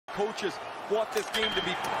coaches want this game to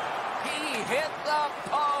be. He hit the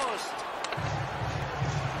post.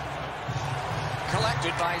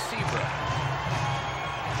 Collected by Seabrook.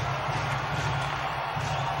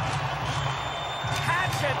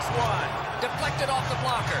 Hatchets one. Deflected off the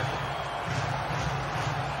blocker.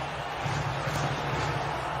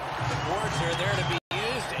 The boards are there to be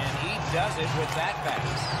used, and he does it with that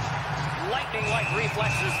pass. Lightning-like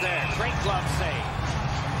reflexes there. Great glove save.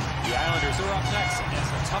 The Islanders are up next, as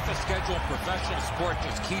the toughest schedule in professional sport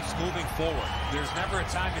just keeps moving forward. There's never a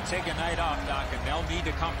time to take a night off, Doc, and they'll need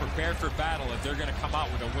to come prepared for battle if they're going to come out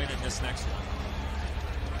with a win in this next one.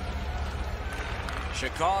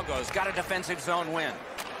 Chicago's got a defensive zone win.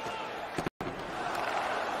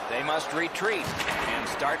 They must retreat and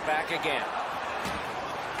start back again.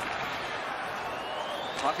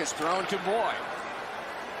 Puck is thrown to Boyd.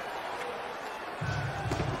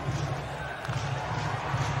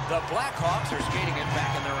 The Blackhawks are skating it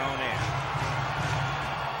back in their own end.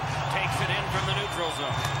 Takes it in from the neutral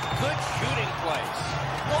zone. Good shooting place.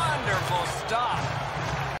 Wonderful stop.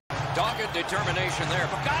 Dogged determination there,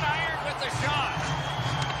 but got ironed with the shot.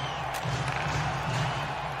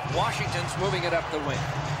 Washington's moving it up the wing.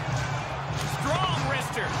 Strong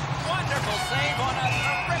wrister. Wonderful save on a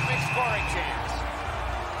terrific scoring chance.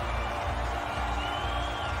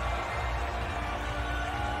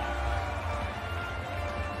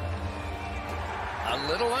 A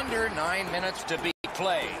little under 9 minutes to be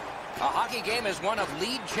played. A hockey game is one of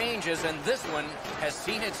lead changes, and this one has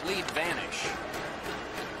seen its lead vanish.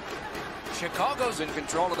 Chicago's in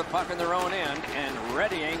control of the puck in their own end and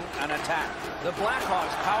readying an attack. The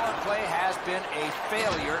Blackhawks' power play has been a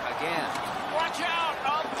failure again. Watch out,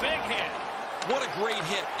 a big hit. What a great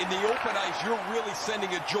hit. In the open ice, you're really sending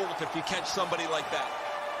a jolt if you catch somebody like that.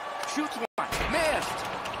 Shoots one. Missed.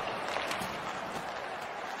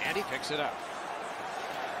 And he picks it up.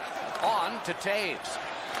 On to Taves.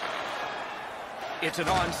 It's an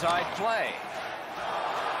onside play.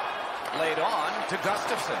 Laid on to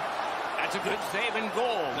Gustafsson. That's a good save and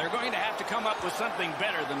goal. They're going to have to come up with something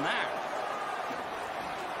better than that.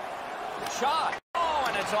 Shot. Oh,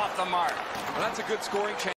 and it's off the mark. Well, that's a good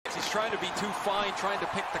scoring chance. He's trying to be too fine, trying to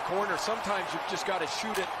pick the corner. Sometimes you've just got to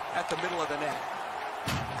shoot it at the middle of the net.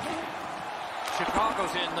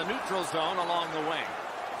 Chicago's in the neutral zone along the wing.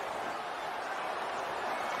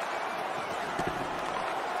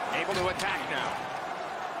 Able to attack now.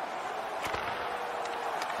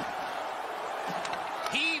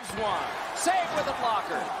 Heaves one. Save with a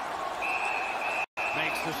blocker.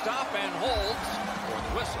 Makes the stop and holds for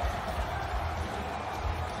the whistle.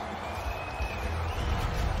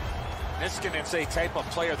 Niskanen's a type of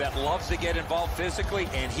player that loves to get involved physically,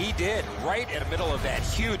 and he did right in the middle of that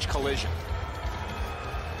huge collision.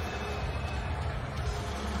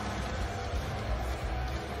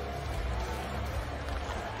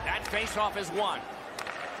 That face-off is won.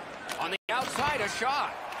 On the outside, a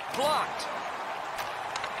shot. Blocked.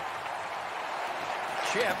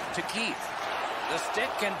 Chip to Keith. The stick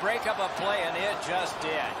can break up a play, and it just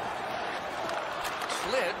did.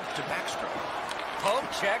 Slid to Backstrom.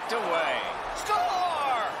 Poke checked away. Score!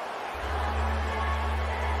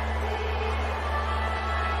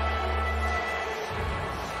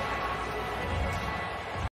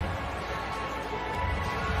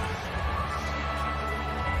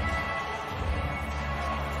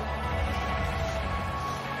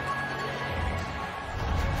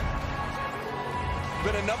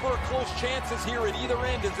 Been a number of close chances here at either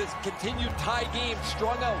end as this continued tie game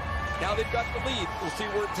strung out. Now they've got the lead. We'll see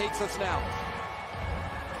where it takes us now.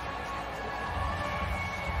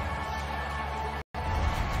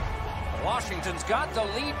 Washington's got the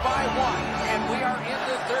lead by 1, and we are in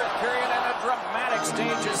the third period, and a dramatic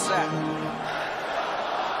stage is set.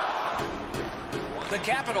 The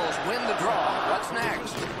Capitals win the draw. What's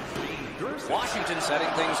next? Washington setting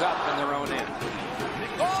things up in their own end.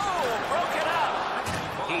 Oh, broke it up.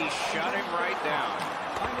 He shut him right down.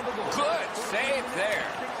 Good save there.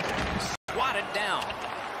 Swatted down.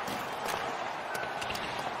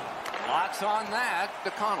 Lots on that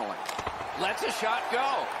to Connolly. Lets a shot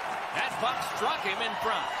go. That puck struck him in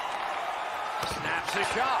front. Snaps a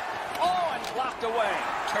shot. Oh, and blocked away.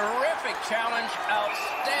 Terrific challenge.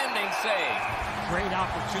 Outstanding save. Great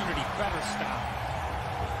opportunity. Better stop.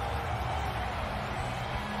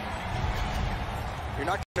 You're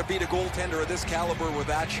not going to beat a goaltender of this caliber with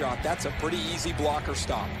that shot. That's a pretty easy blocker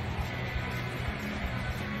stop.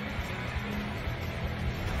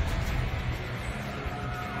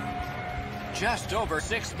 Just over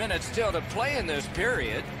 6 minutes still to play in this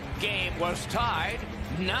period. Game was tied.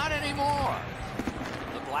 Not anymore.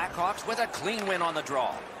 The Blackhawks with a clean win on the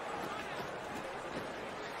draw.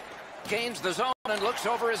 Gains the zone and looks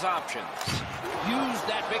over his options. Used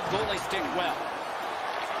that big goalie stick well.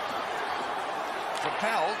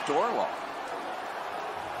 Propelled door lock.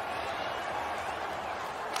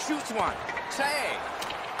 Shoots one. Save.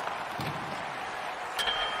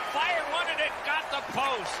 Fired one and it got the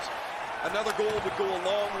post. Another goal would go a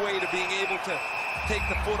long way to being able to take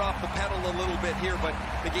the foot off the pedal a little bit here, but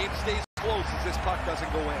the game stays close as this puck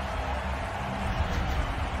doesn't go in.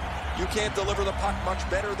 You can't deliver the puck much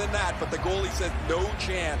better than that, but the goalie says no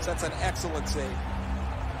chance. That's an excellent save.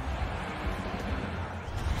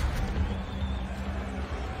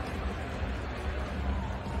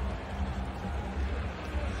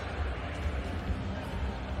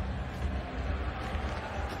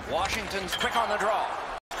 Washington's quick on the draw.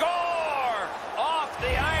 Score! Off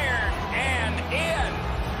the iron and in.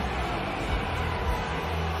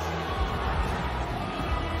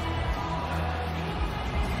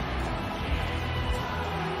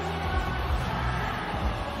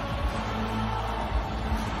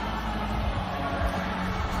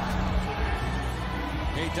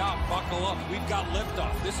 Hey, Doc, buckle up. We've got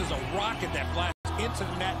liftoff. This is a rocket that blasts into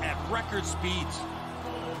the net at record speeds.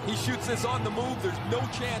 He shoots this on the move. There's no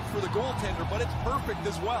chance for the goaltender, but it's perfect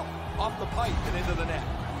as well. Off the pipe and into the net.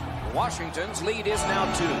 Washington's lead is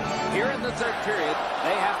now 2. Here in the third period,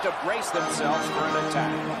 they have to brace themselves for an attack.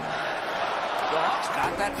 The Hawks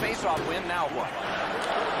got that faceoff win. Now what?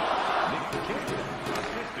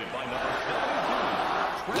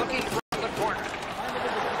 Looking from the corner.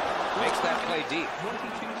 Makes that play deep.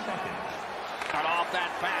 Cut off that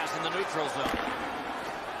pass in the neutral zone.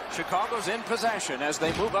 Chicago's in possession as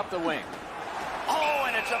they move up the wing. Oh,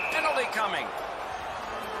 and it's a penalty coming.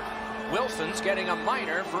 Wilson's getting a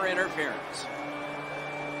minor for interference.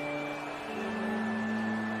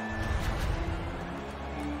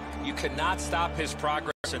 You cannot stop his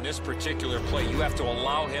progress in this particular play. You have to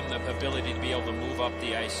allow him the ability to be able to move up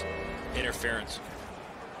the ice. Interference.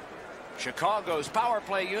 Chicago's power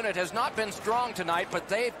play unit has not been strong tonight, but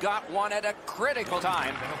they've got one at a critical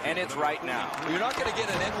time, and it's right now. You're not going to get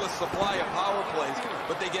an endless supply of power plays,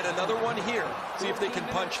 but they get another one here. See if they can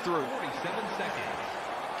punch through. 47 seconds.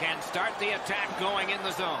 Can start the attack going in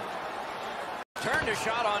the zone. Turned a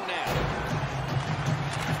shot on net.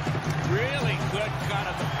 Really good cut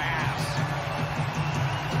of the pass.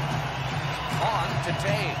 On to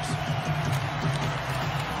Taves.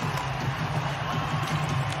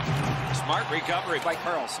 Smart recovery by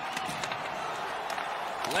Carlson.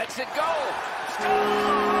 Lets it go. Score!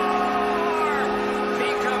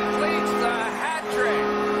 He completes the hat trick.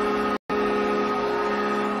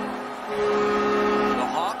 The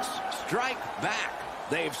Hawks strike back.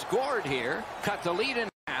 They've scored here, cut the lead in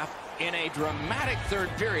half. In a dramatic third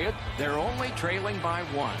period, they're only trailing by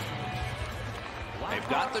 1. They've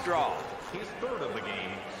got the draw. His third of the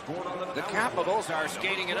game. Scored on The Capitals are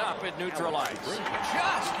skating it up at neutral ice.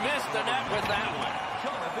 Just missed the net with that one.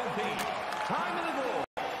 Jonathan Page. Time in the goal.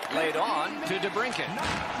 Laid on to DeBrincat.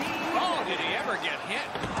 Oh, did he ever get hit?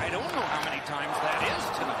 I don't know how many times that is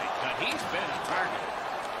tonight, but he's been a target.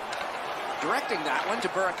 Directing that one to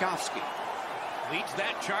Burakovsky. Leads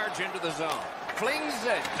that charge into the zone. Flings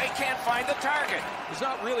it. They can't find the target. There's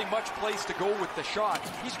not really much place to go with the shot.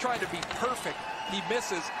 He's trying to be perfect. He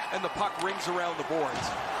misses, and the puck rings around the boards.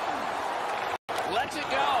 Lets it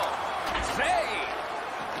go. Save.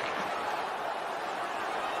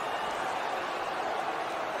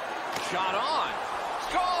 Shot on.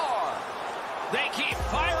 Score. They keep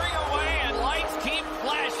firing away, and lights keep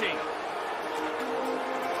flashing.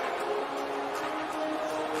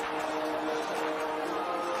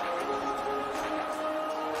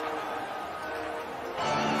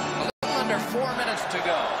 Under 4 minutes to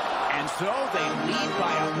go. And so they lead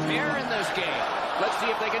by a pair in this game. Let's see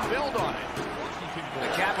if they can build on it. The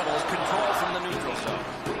Capitals control from the neutral zone.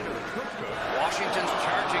 Washington's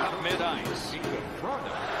charging at mid-ice.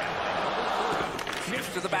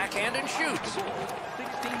 Shifts to the backhand and shoots.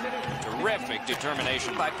 Terrific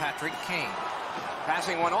determination by Patrick Kane.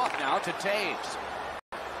 Passing one off now to Taves.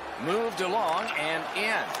 Moved along and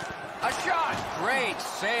in. A shot. Great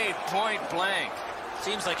save, point blank.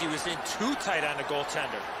 Seems like he was in too tight on the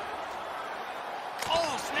goaltender.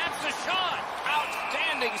 Oh, snaps the shot.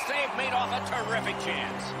 Outstanding save made off a terrific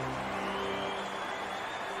chance.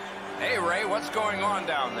 Hey, Ray, what's going on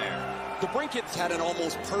down there? The Brinkets had an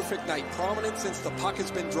almost perfect night. Prominent since the puck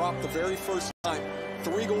has been dropped the very first time.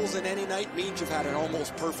 3 goals in any night means you've had an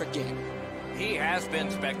almost perfect game. He has been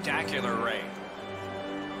spectacular, Ray.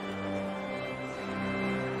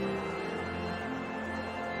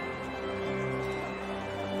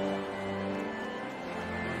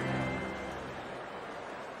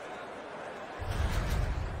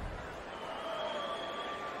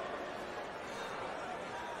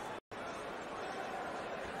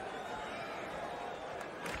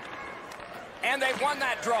 And they've won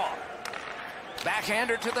that draw.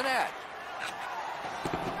 Backhander to the net.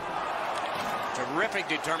 Terrific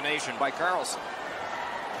determination by Carlson.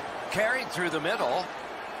 Carried through the middle.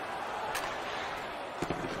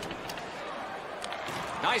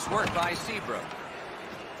 Nice work by Seabrook.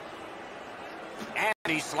 And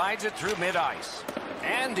he slides it through mid-ice.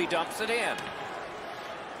 And he dumps it in.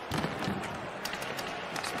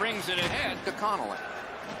 Springs it ahead to Connolly.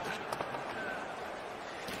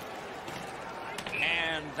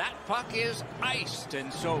 And that puck is iced,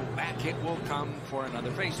 and so back it will come for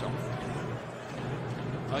another faceoff.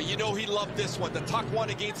 You know he loved this one. The tuck one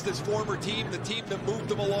against his former team, the team that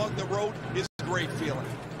moved him along the road, is a great feeling.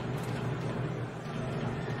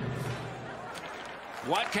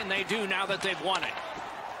 What can they do now that they've won it?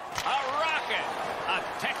 A rocket! A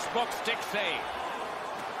textbook stick save.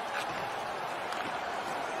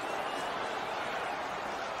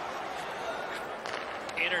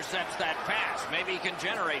 Intercepts that pass. Maybe he can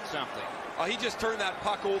generate something. He just turned that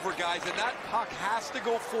puck over, guys, and that puck has to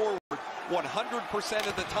go forward 100%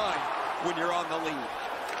 of the time when you're on the lead.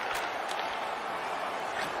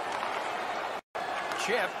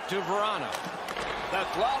 Chip to Verano. The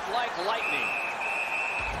glove like lightning.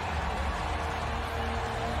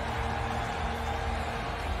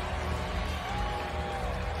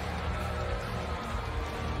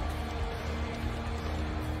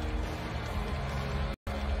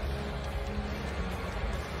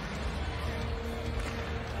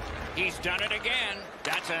 He's done it again.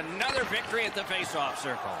 That's another victory at the faceoff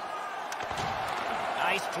circle.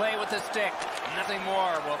 Nice play with the stick. Nothing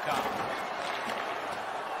more will come.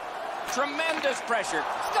 Tremendous pressure.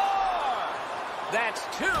 Score! That's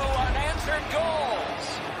 2 unanswered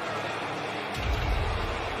goals.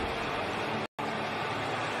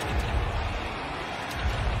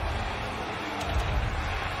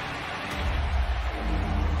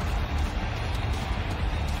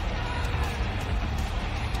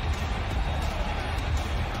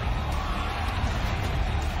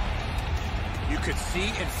 Could see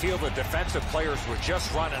and feel the defensive players were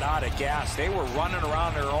just running out of gas. They were running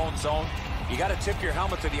around their own zone. You got to tip your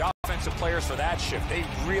helmet to the offensive players for that shift. They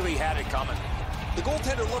really had it coming. The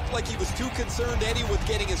goaltender looked like he was too concerned, Eddie, with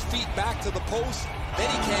getting his feet back to the post. Then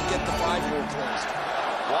he can't get the 5-hole closed.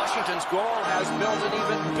 Washington's goal has built an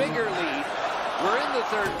even bigger lead. We're in the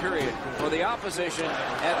third period. For the opposition,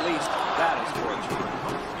 at least, that is fortunate.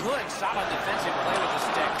 Good, solid defensive play with the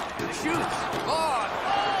stick. Shoots. Oh,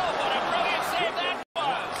 what a brilliant save that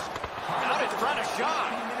was. Out in front of shot.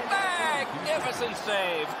 Magnificent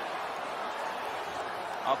save.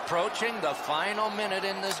 Approaching the final minute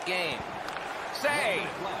in this game. Save.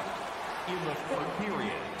 In the third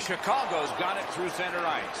period. Chicago's got it through center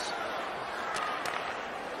ice.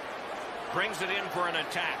 Brings it in for an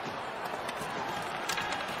attack.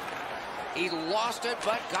 He lost it,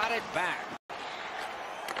 but got it back.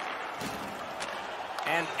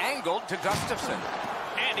 And angled to Gustafsson.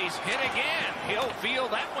 And he's hit again. He'll feel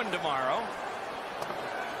that one tomorrow.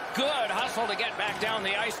 Good hustle to get back down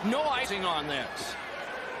the ice. No icing on this.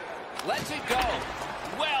 Lets it go.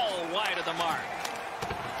 Well wide of the mark.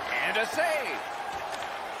 And a save.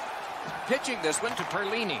 Pitching this one to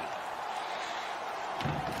Perlini.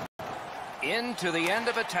 Into the end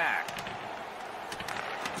of attack.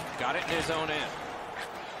 Got it in his own end.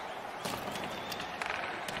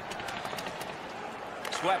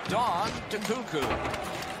 Swept on to Cuckoo.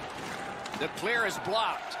 The clear is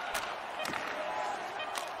blocked.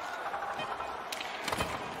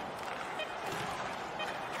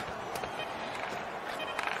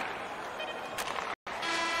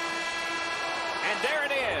 And there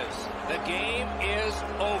it is. The game is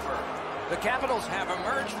over. The Capitals have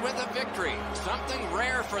emerged with a victory. Something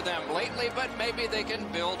rare for them lately, but maybe they can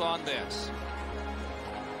build on this.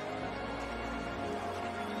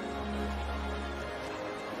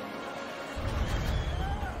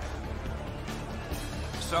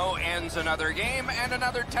 So ends another game and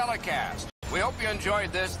another telecast. We hope you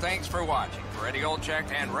enjoyed this. Thanks for watching. For Eddie Olczyk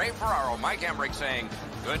and Ray Ferraro, Mike Emmerich saying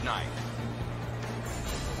good night.